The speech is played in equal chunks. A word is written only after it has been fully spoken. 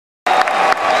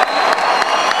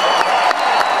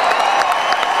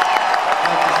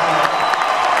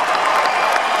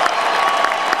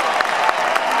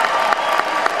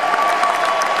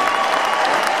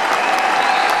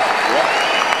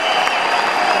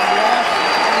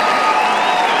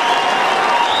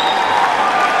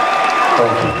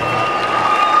Thank you.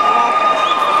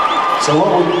 So what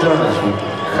we've done is we've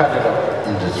cut it up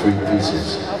into 3 pieces.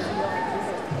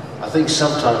 I think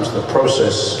sometimes the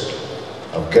process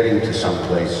of getting to some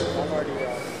place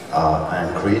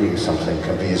and creating something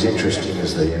can be as interesting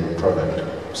as the end product.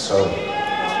 So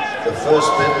the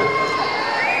first bit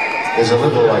is a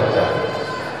little like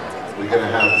that. We're going to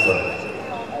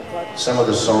have some of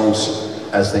the songs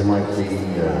as they might be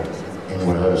in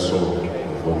rehearsal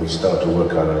when we start to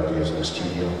work out ideas in the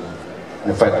studio. And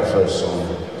in fact, the first song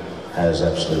has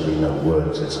absolutely no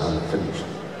words, it's unfinished.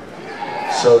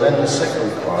 So then the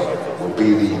second part will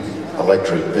be the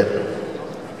electric bit,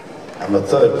 and the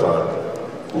third part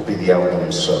will be the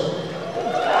album song.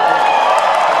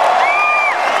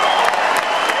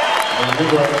 And we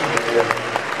were actually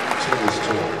to this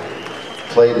tour,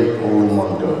 played it all in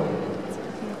one go.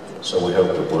 So we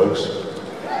hope it works.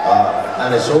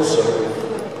 And it's also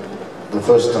the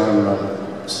first time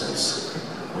since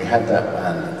we had that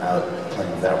band out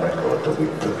playing that record that we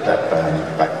put that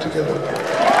band back together again.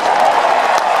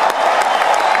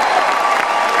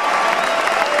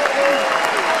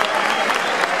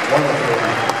 One of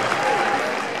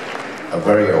them, a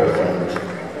very old friend,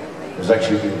 who's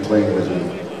actually been playing with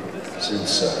me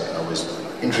since I was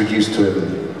introduced to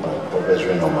him by Bob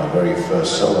Ezrin on my very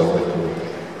first solo record.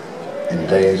 In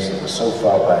days that were so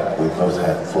far back, we both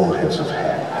had full heads of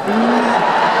hair.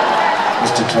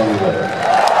 Mr. Tony Leonard.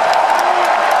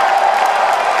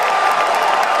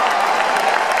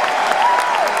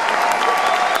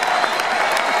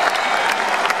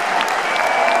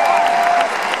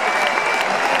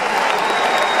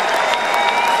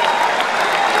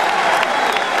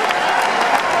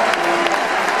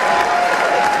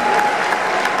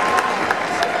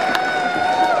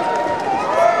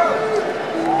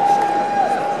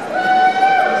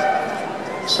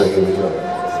 So here we go.